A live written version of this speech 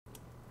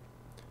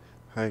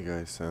Hi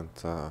guys, and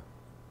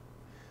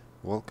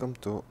welcome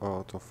to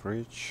Out of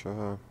Reach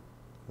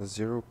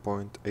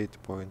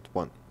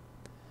 0.8.1.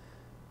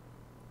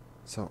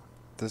 So,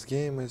 this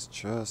game is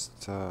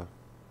just a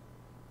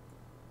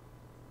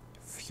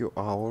few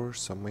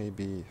hours or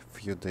maybe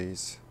few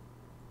days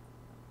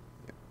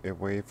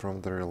away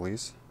from the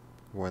release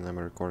when I'm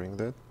recording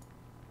that.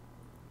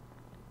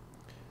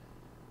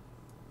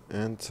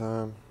 And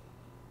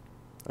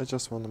I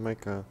just want to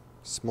make a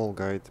small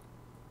guide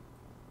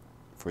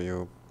for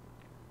you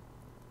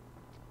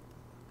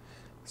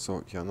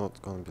so you're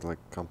not gonna be like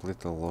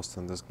completely lost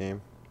in this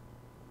game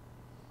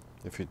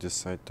if you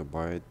decide to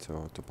buy it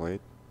or to play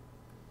it.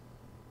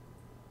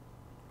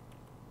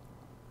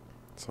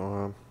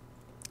 So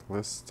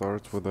let's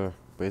start with the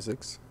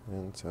basics,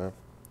 and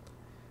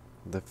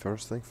the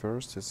first thing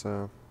first is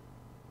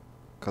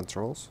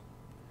controls.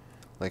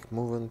 Like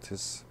movement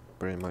is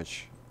pretty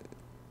much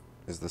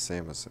is the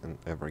same as in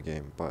every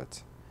game,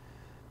 but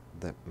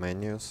the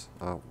menus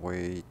are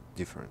way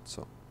different.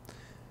 So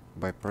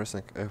by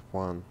pressing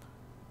F1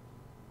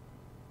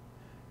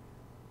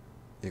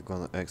 you're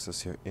gonna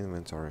access your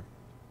inventory.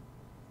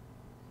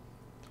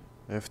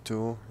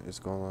 F2 is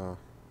gonna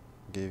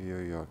give you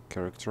your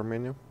character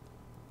menu.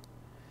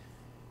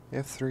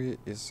 F3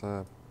 is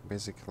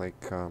basically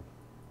like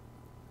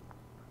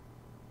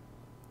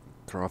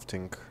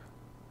crafting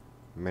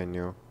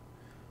menu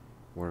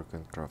where you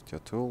can craft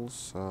your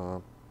tools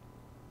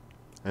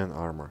and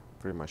armor.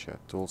 Pretty much, yeah,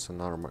 tools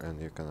and armor,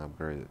 and you can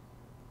upgrade it.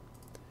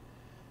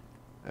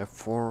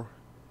 F4,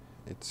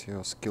 it's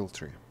your skill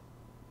tree.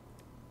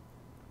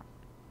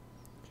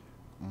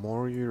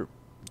 More you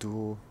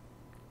do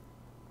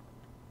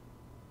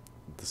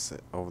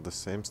of the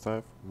same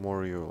stuff,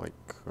 more you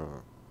like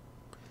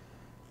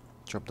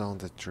chop down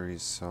the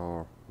trees,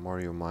 or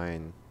more you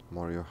mine,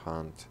 more you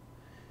hunt,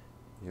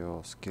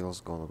 your skills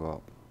gonna go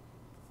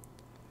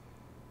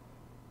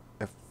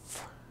up.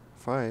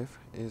 F5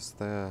 is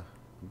the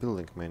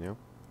building menu,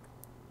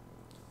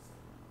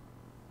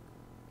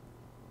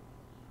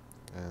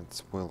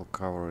 and we'll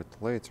cover it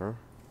later.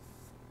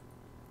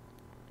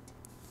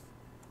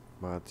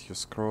 But you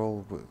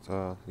scroll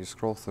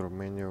through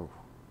menu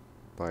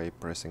by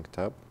pressing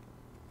tab,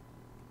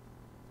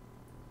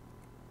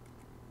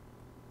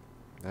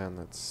 and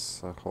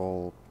it's a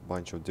whole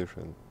bunch of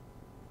different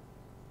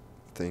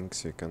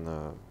things you can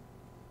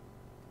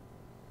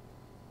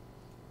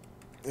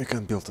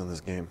build in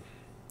this game.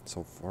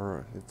 So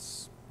far,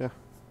 it's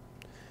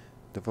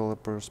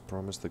developers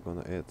promise they're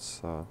gonna add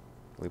a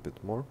little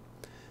bit more.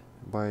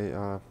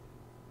 By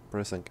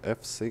pressing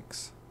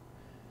F6,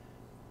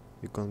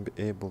 you're gonna be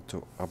able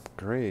to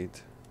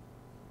upgrade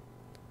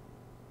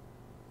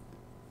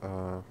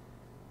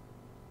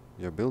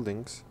your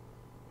buildings.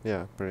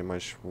 Yeah, pretty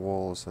much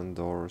walls and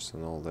doors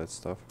and all that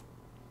stuff.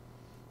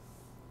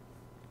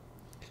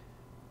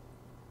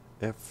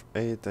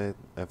 F8 and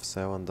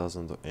F7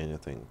 doesn't do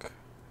anything.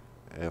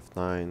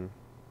 F9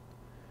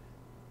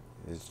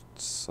 is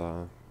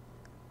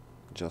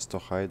just to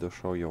hide or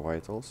show your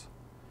vitals.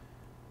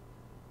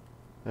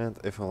 And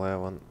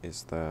F11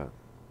 is the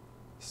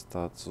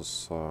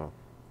status,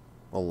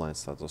 online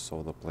status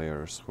of the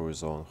players, who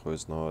is on, who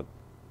is not,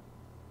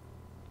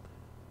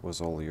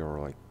 with all your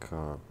like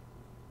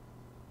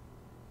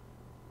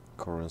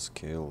current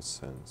skills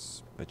and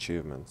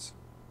achievements.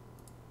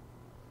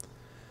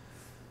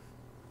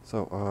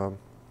 So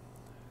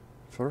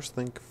first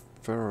thing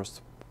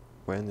first,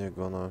 when you're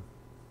gonna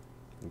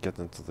get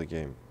into the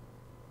game,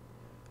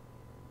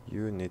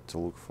 you need to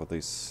look for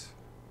these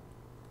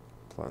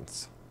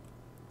plants.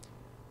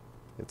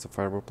 It's a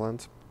fiber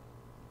plant,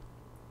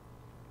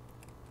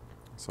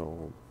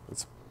 so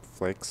it's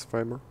flex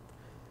fiber.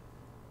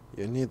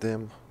 You need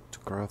them to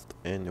craft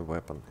any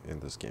weapon in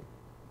this game.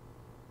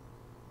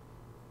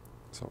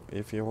 So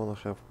if you wanna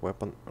have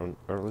weapon on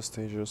early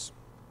stages,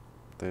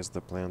 there's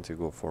the plant you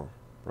go for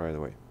right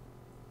away.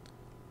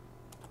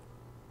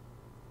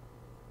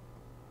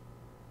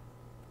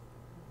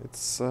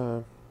 It's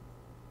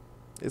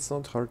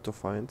not hard to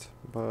find,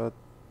 but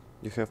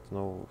you have to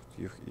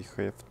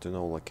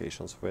know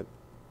locations of it.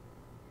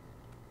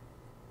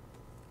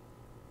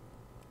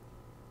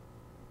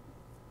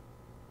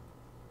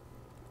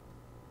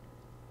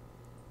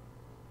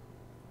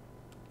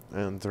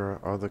 And there are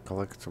other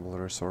collectible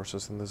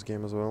resources in this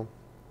game as well.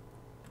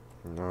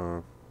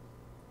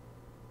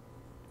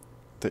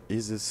 The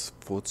easiest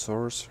food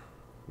source,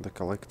 the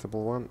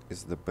collectible one,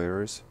 is the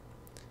berries.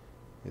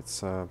 It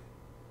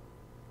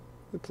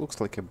looks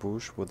like a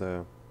bush with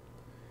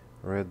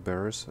red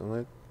berries on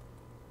it.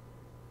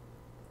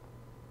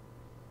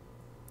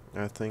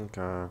 I think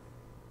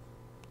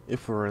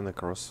if we run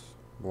across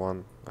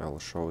one, I'll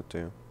show it to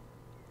you.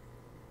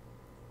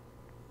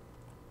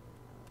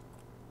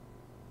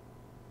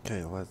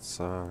 Okay, let's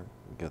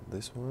get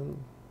this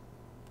one,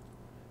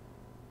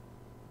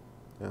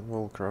 and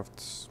we'll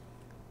craft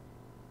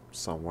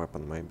some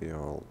weapon. Maybe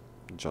I'll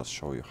just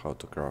show you how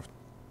to craft,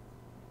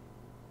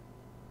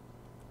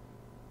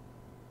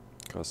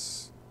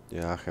 because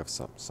yeah, I have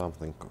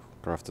something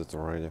crafted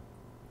already.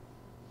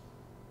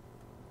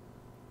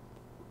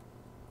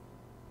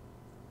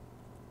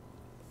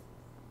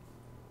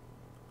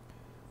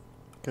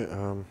 Okay,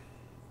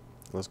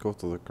 let's go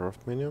to the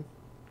craft menu.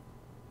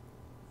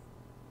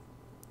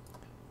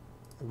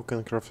 We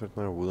can craft right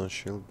now a wooden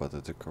shield, but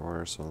it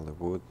requires only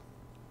wood.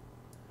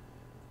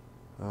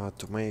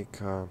 To make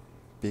a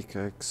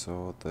pickaxe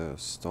or the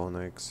stone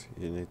axe,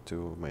 you need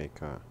to make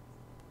a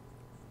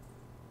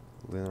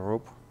linen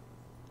rope.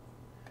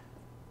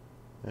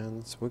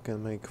 And we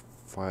can make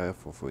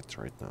 5 of it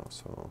right now,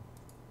 so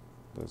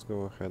let's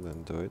go ahead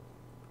and do it.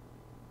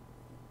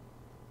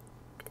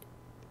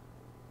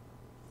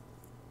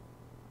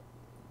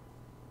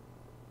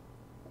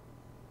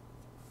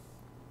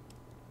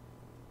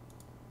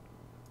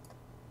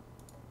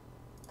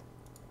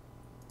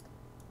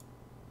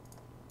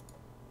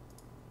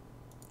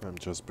 I'm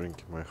just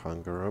bringing my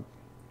hunger up,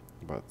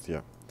 but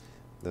yeah,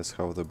 that's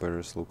how the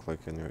berries look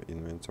like in your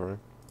inventory.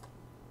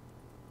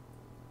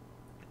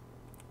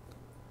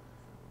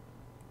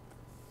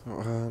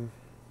 So,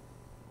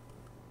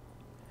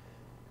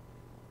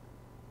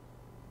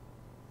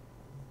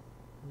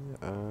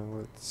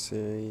 let's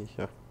see,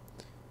 yeah,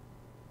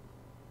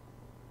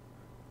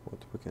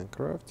 what we can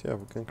craft. Yeah,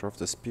 we can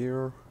craft a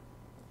spear,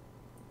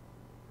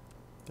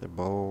 a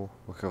bow,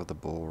 we have the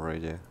bow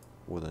already,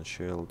 wooden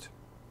shield,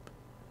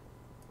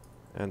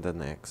 and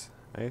an axe.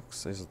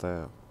 Axe is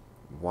the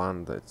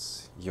one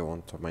that you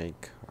want to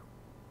make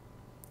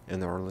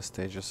in early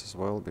stages as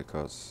well,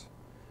 because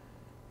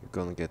you're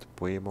gonna get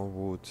way more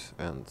wood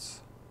and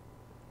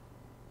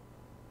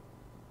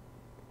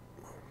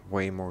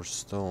way more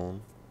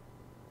stone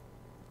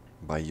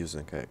by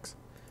using axe.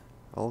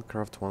 I'll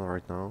craft one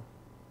right now,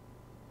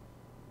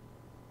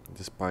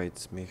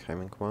 despite me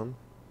having one.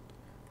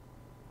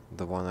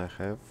 The one I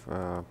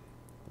have,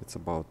 it's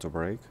about to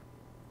break,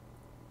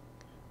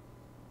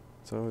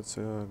 so it's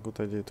a good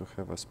idea to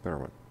have a spare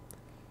one.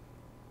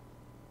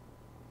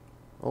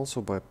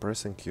 Also, by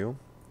pressing Q,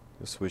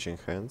 you're switching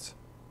hands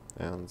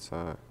and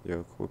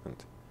your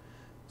equipment.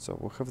 So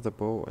we have the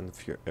bow and a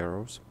few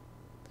arrows.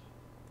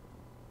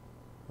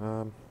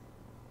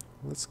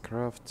 Let's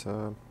craft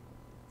a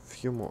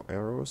few more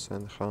arrows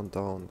and hunt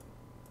down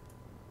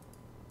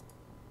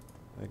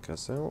a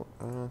gazelle.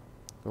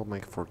 We'll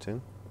make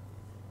 14.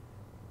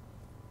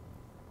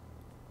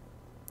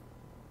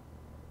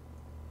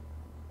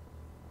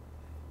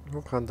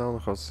 We'll hunt down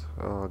has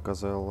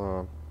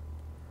gazelle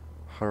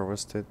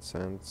harvested,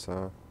 and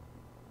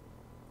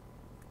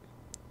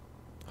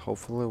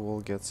hopefully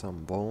we'll get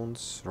some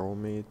bones, raw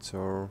meat,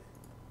 or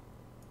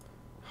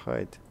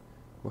hide.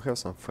 We have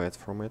some fat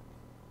from it,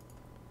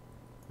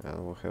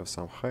 and we'll have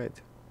some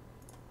hide.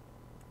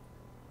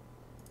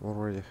 We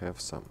already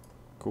have some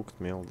cooked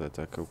meal that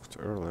I cooked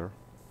earlier.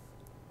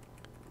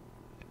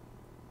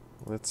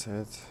 Let's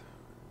add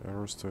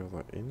arrows to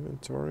the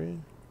inventory,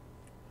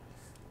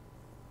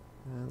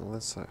 and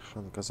let's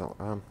hunt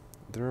gazelle.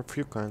 There are a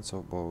few kinds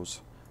of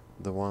bows.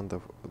 The one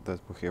that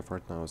we have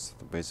right now is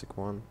the basic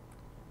one.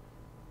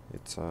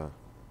 It's the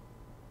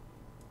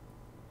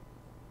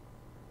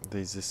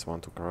easiest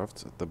one to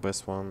craft. The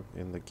best one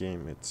in the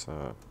game, it's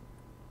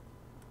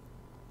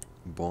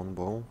bone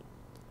bow.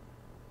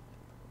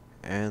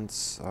 And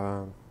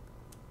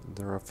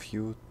there are a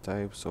few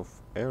types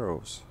of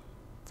arrows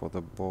for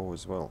the bow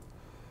as well.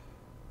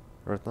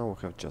 Right now we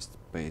have just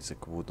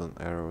basic wooden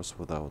arrows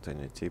without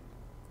any tip.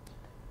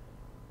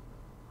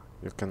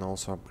 You can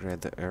also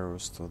upgrade the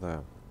arrows to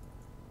the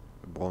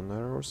bone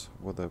arrows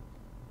with a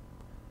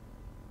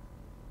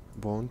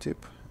bone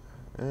tip,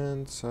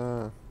 and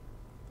to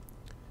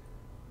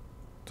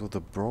the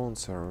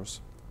bronze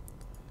arrows.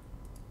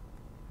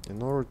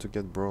 In order to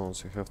get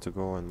bronze, you have to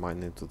go and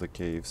mine into the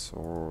caves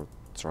or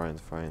try and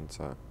find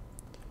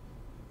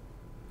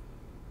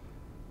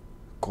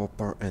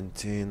copper and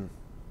tin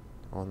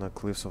on the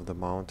cliffs of the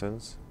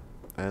mountains,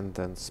 and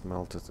then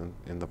smelt it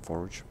in the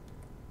forge.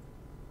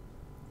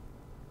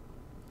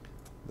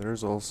 There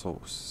is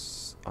also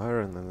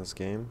iron in this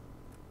game,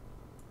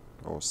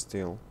 or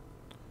steel.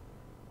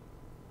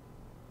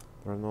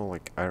 There are no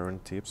like iron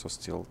tips or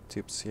steel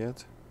tips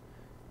yet,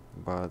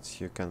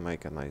 but you can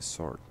make a nice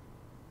sword.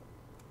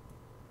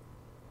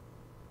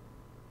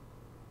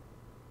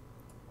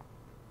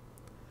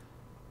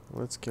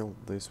 Let's kill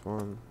this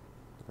one,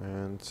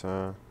 and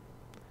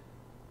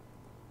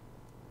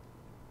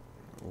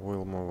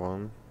we'll move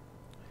on.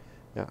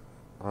 Yeah,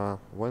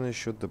 when you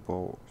shoot the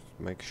bow,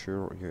 make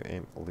sure you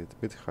aim a little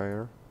bit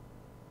higher.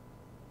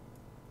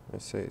 I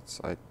say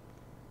it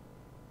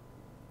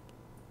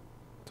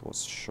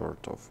was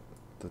short of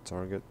the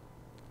target.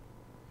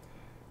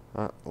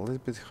 A little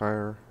bit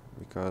higher,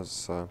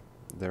 because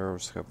the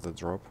arrows have the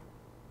drop.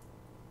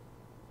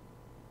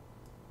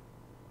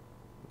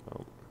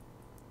 Oh.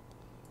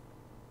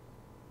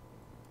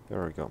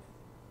 There we go.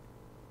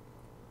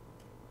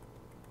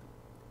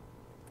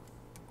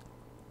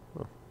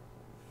 Oh.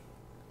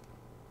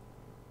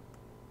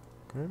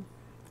 Okay.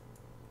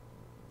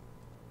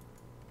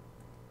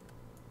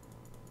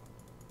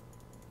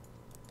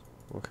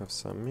 We'll have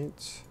some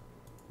meat,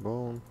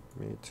 bone,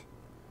 meat,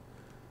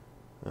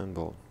 and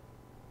bone.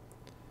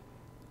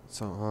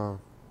 So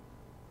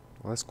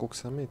let's cook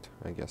some meat,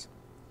 I guess.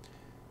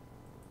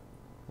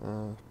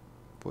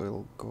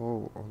 we'll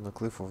go on the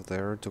cliff over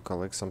there to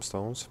collect some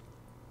stones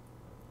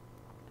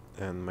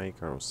and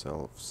make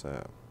ourselves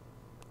a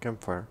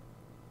campfire.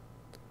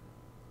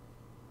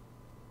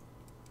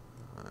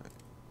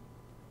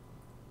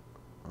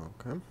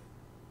 Okay.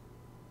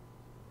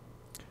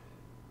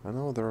 I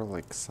know there are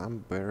like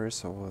some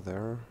berries over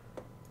there.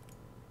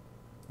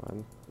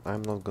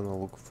 I'm not gonna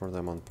look for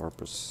them on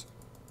purpose.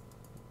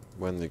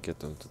 When you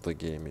get into the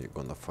game, you're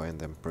gonna find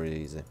them pretty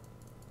easy.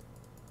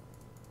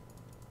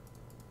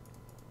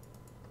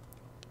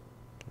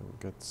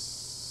 Okay,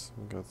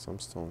 got some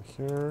stone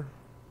here.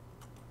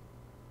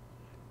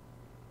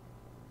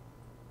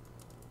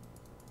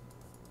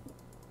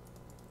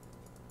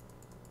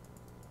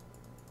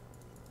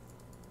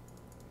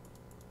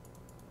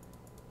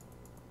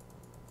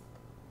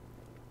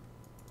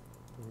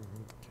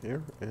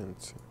 Here, and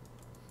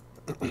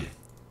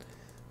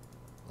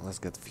let's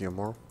get a few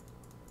more.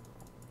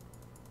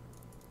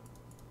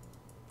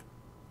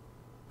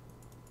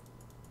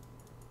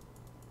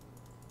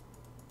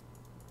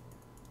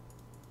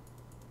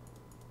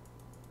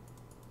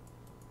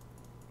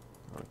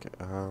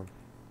 Okay,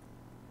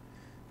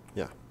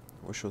 yeah,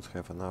 we should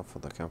have enough for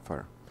the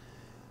campfire.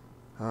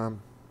 Yeah,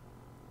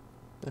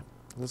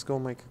 let's go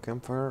make a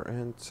campfire,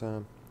 and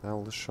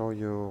I'll show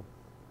you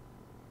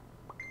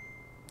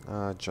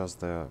just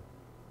the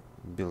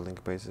building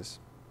bases.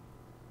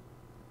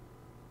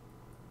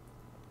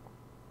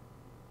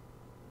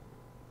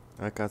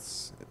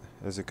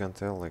 As you can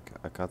tell, like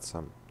I cut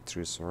some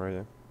trees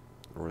already,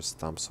 or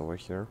stumps over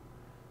here.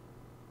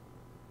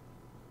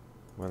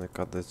 When I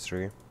cut the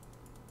tree,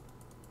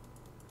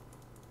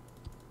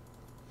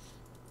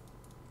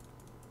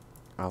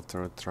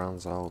 after it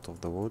runs out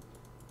of the wood,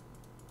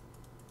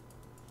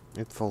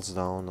 it falls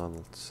down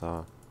and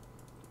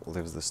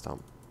leaves the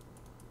stump.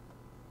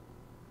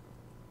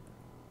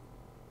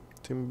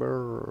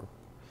 Timber,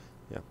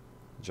 yeah,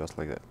 just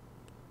like that.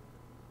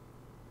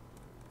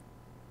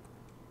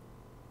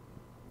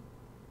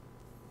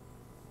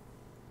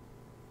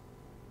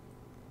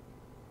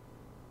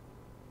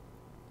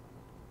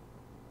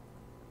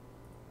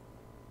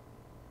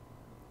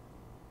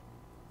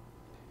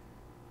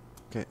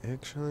 Okay,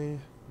 actually,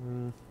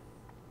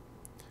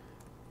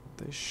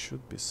 there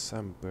should be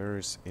some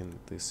berries in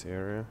this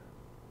area.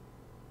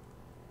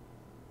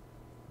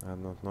 I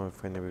don't know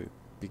if anybody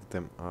picked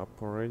them up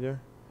already,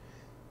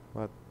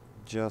 but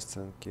just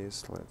in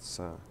case, let's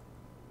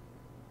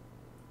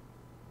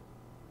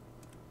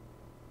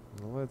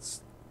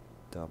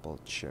double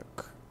check.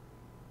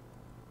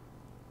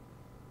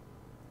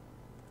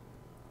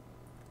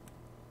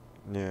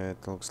 Yeah,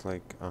 it looks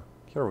like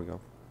here we go.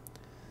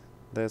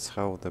 That's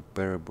how the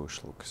berry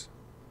bush looks.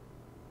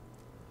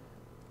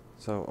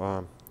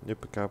 So you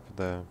pick up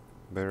the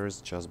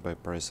berries just by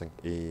pressing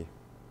E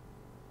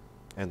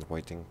and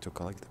waiting to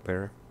collect the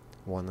berry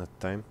one at a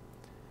time.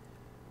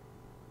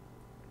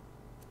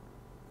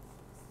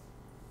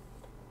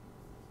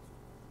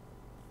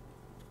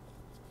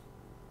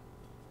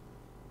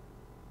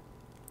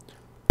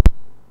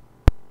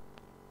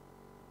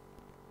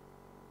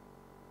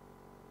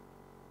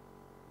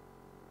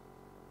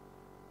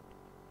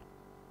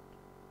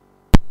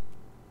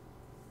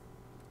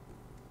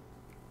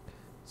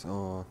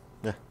 So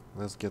yeah,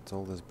 let's get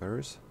all these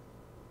berries.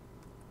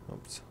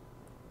 Oops.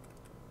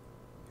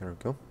 Here we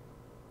go.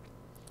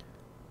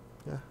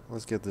 Yeah,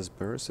 let's get these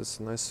berries. It's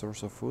a nice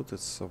source of food.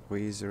 It's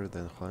way easier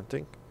than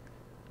hunting.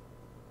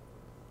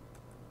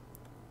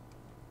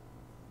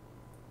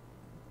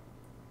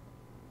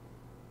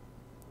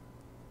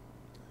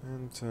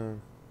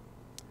 And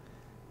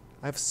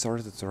I've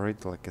started already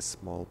like a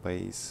small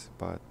base,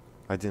 but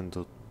I didn't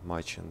do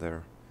much in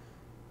there.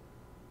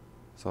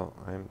 So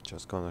I'm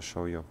just gonna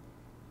show you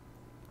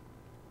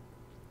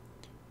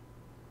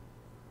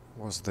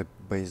what's the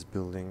base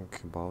building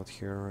about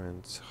here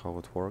and how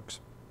it works.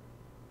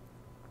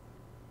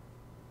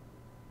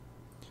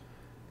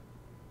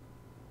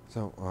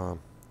 So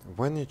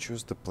when you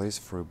choose the place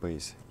for a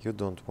base, you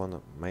don't want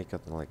to make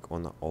it like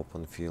on an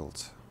open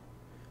field.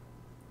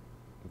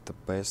 The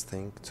best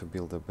thing to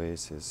build a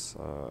base is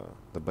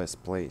the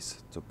best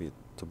place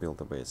to build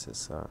a base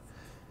is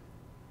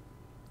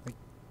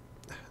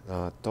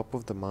top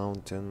of the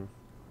mountain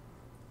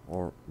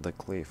or the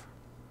cliff,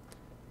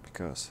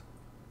 because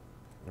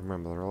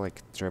remember there are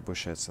like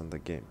trebuchets in the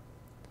game,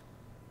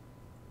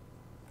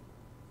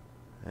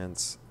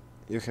 and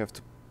you have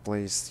to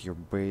place your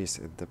base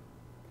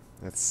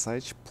at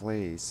such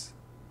place,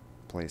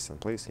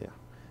 yeah,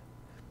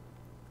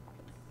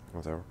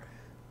 whatever.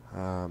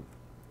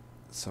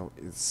 So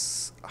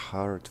it's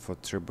hard for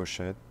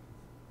trebuchet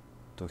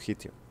to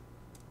hit you.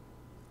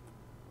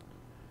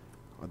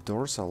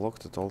 Doors are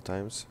locked at all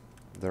times.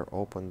 They're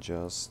open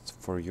just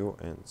for you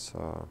and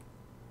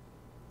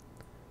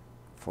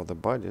for the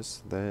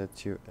bodies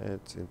that you add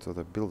into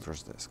the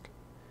builder's desk.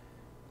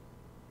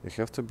 You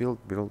have to build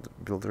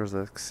builder's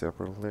desk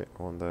separately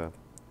on the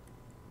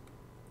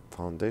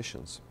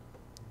foundations.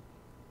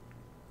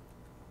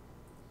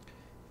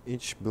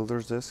 Each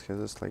builder's desk has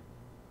this like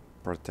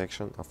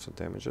protection after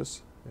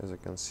damages, as you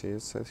can see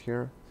it said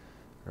here,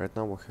 Right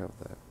now we have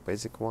the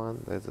basic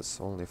one that is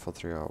only for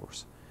 3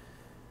 hours.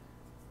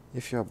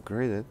 If you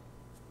upgrade it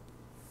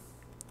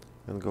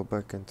and go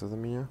back into the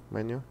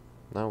menu,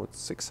 now it's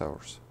 6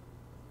 hours.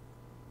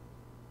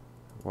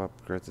 We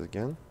upgrade it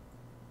again,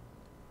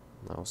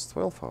 now it's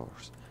 12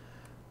 hours.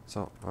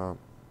 So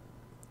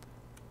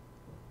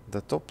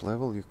the top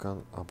level you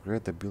can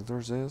upgrade the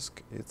builder's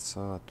desk, it's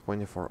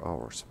 24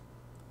 hours.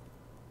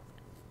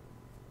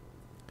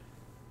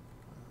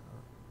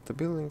 The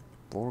building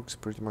works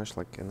pretty much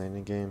like in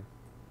any game.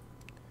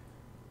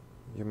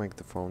 You make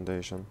the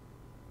foundation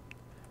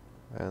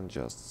and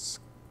just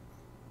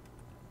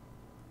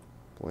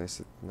place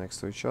it next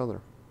to each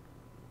other.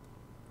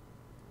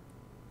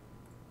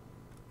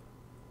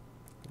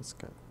 That's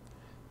good.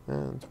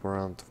 And we're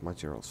out of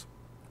materials.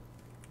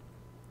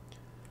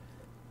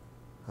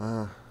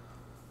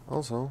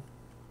 Also,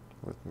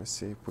 let me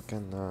see if we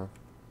can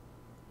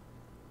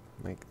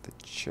make the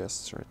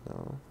chests right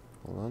now.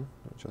 Hold on,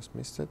 I just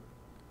missed it.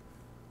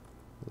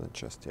 The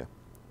chest, yeah.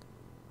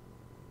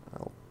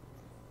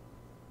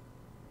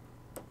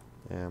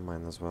 Yeah,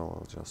 mine as well.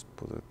 I'll just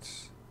put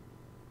it.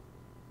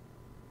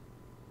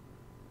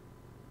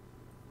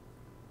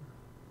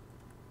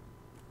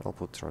 I'll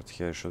put right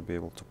here. I should be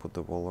able to put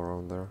the wall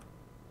around there.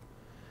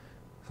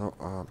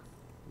 So,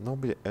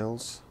 nobody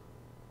else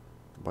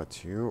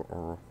but you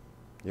or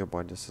your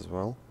bodies as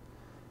well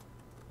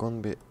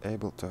gonna be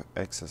able to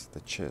access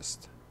the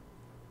chest.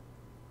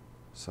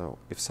 So,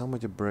 if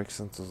somebody breaks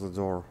into the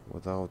door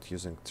without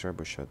using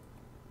trebuchet,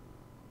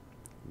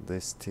 they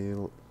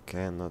still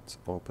cannot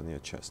open your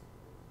chest.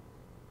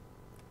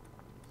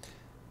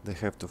 They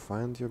have to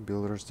find your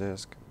builder's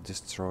desk,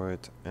 destroy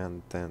it,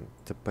 and then,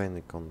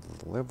 depending on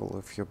the level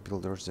of your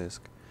builder's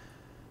desk,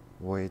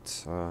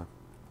 wait for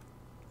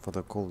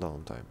the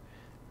cooldown time.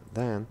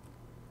 Then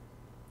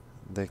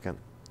they can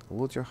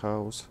loot your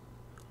house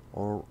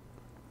or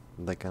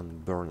they can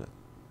burn it.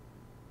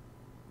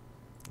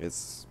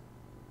 It's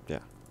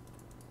yeah.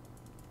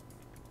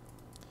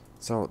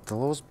 So the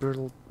lowest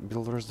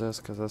builder's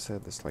desk, as I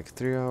said, is like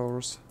 3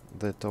 hours.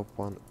 The top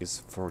one is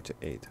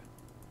 48.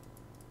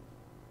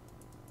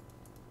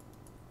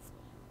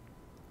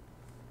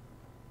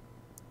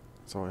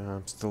 So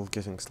I'm still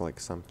getting like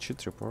some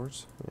cheat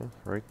reports. Yeah,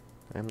 right.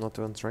 I'm not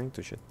even trying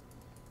to cheat.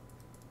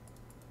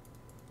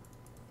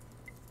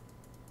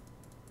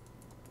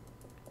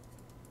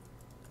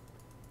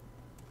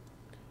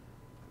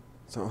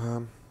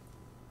 So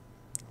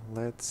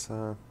let's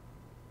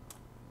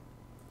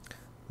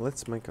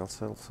make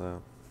ourselves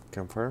a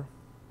campfire.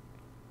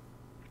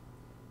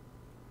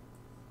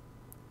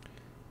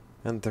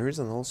 And the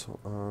reason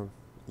also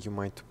you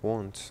might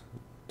want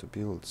to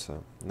build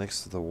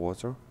next to the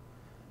water,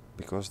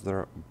 because there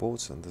are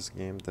boats in this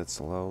game that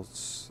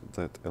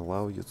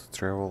allow you to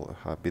travel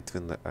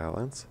between the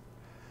islands,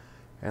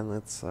 and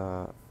it's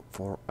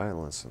 4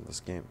 islands in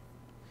this game.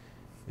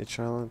 Each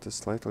island is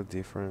slightly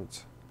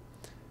different.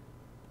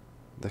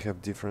 They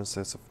have different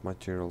sets of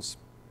materials.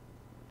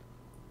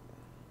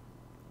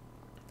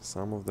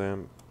 Some of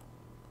them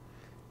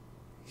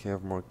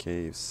have more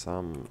caves,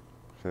 some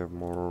have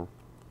more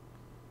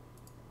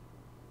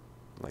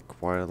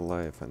like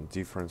wildlife and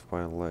different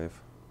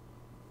wildlife.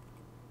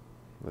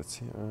 Let's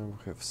see,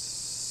 we have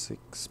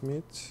 6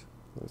 meat.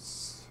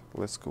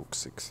 Let's cook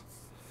 6.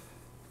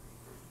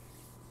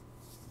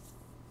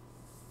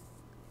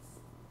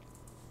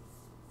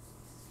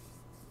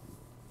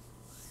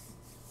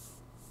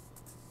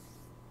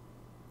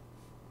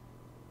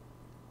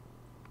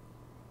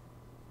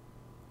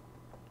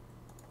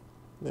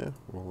 Yeah,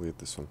 we'll eat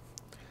this one.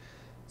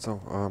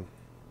 So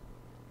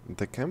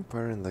the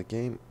campfire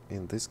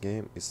in this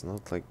game is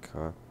not like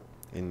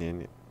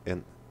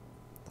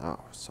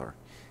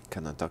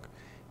cannot talk.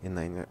 In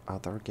any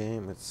other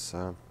game, it's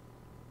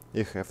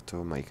you have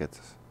to make it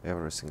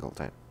every single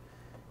time.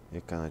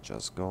 You cannot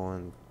just go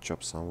and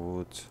chop some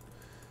wood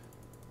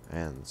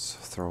and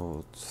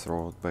throw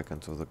it back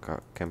into the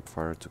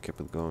campfire to keep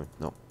it going.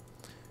 No,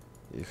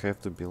 you have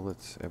to build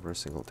it every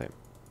single time.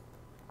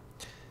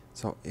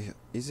 So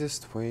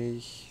easiest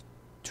way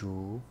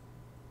to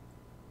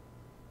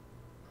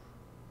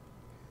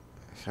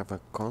have a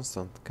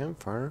constant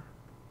campfire,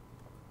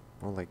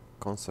 or like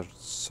constant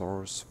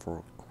source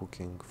for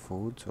cooking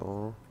food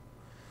or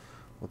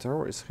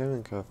whatever, is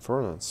having a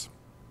furnace,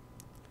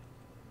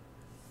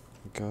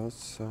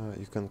 because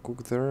you can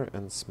cook there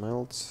and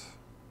smelt,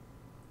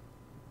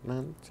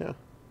 and yeah.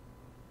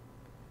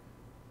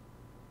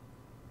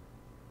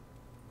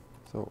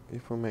 So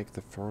if we make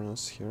the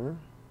furnace here,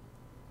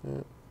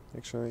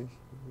 actually,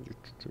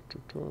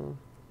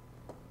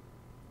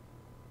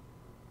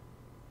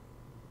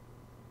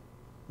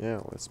 yeah,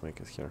 let's make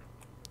it here.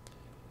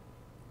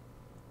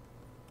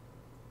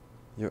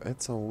 You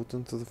add some wood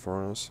into the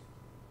furnace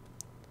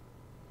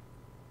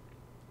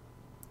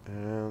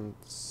and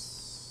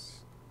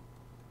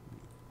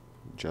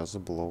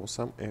just blow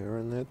some air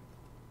in it,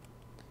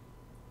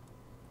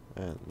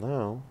 and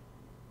now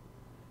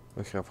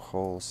we have a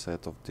whole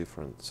set of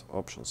different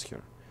options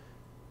here.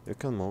 You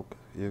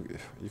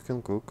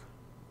can cook,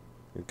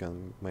 You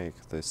can make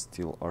the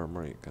steel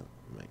armor, you can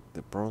make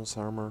the bronze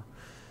armor,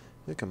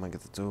 you can make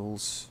the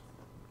tools,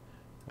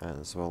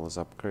 as well as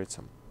upgrade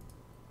them.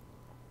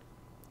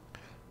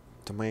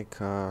 To make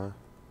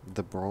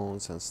the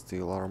bronze and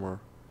steel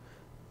armor,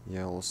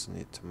 you also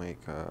need to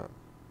make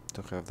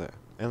to have the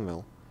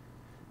anvil.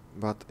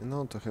 But in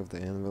order to have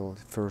the anvil,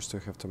 first you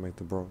have to make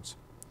the bronze.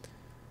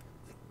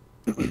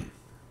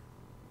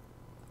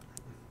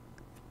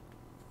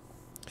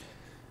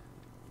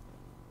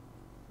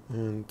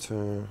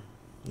 And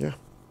yeah.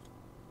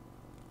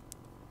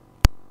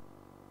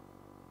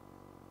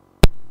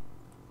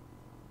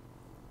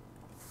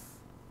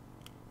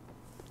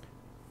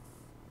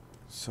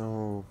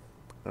 So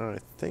I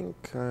think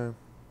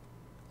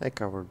I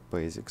covered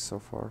basics so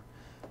far.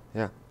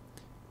 Yeah.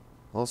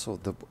 Also,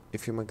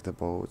 if you make the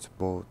boat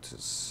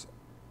is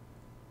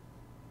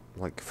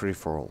like free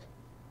for all.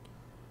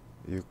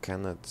 You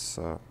cannot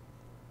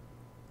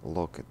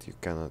lock it. You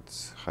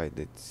cannot hide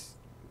it.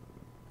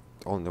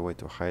 Only way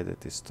to hide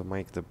it is to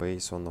make the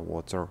base on the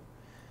water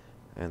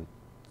and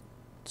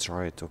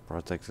try to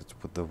protect it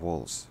with the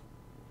walls.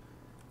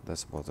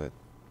 That's about it.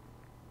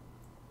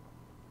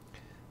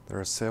 There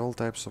are several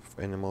types of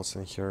animals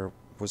in here.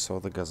 We saw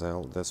the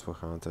gazelle, that's we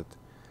hunted.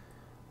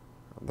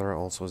 There are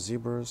also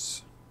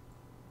zebras,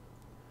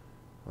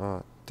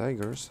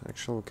 tigers.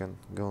 Actually, we can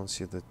go and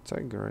see the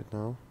tiger right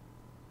now.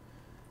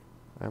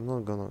 I'm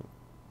not gonna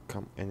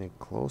come any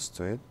close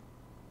to it,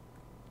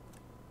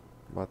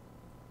 but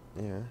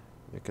yeah,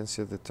 you can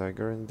see the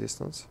tiger in the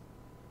distance.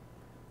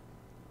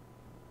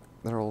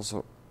 There are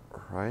also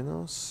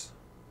rhinos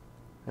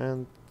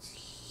and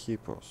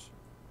hippos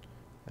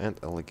and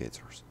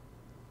alligators.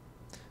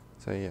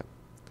 So yeah,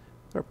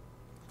 there are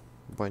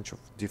a bunch of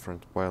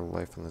different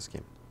wildlife in this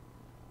game.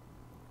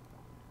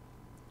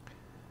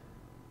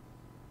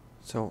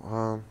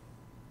 So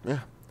yeah,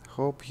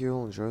 hope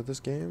you'll enjoy this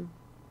game.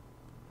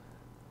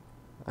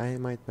 I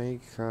might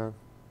make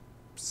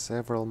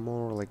several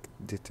more like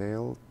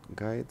detailed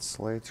guides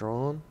later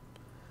on,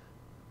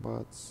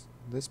 but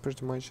this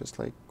pretty much is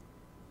like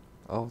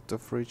out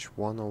of reach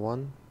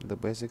 101, the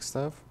basic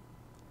stuff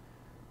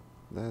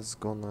that's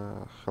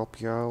gonna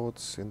help you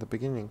out in the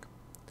beginning.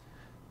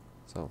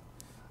 So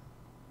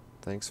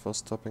thanks for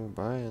stopping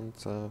by,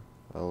 and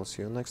I'll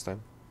see you next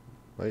time.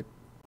 Bye.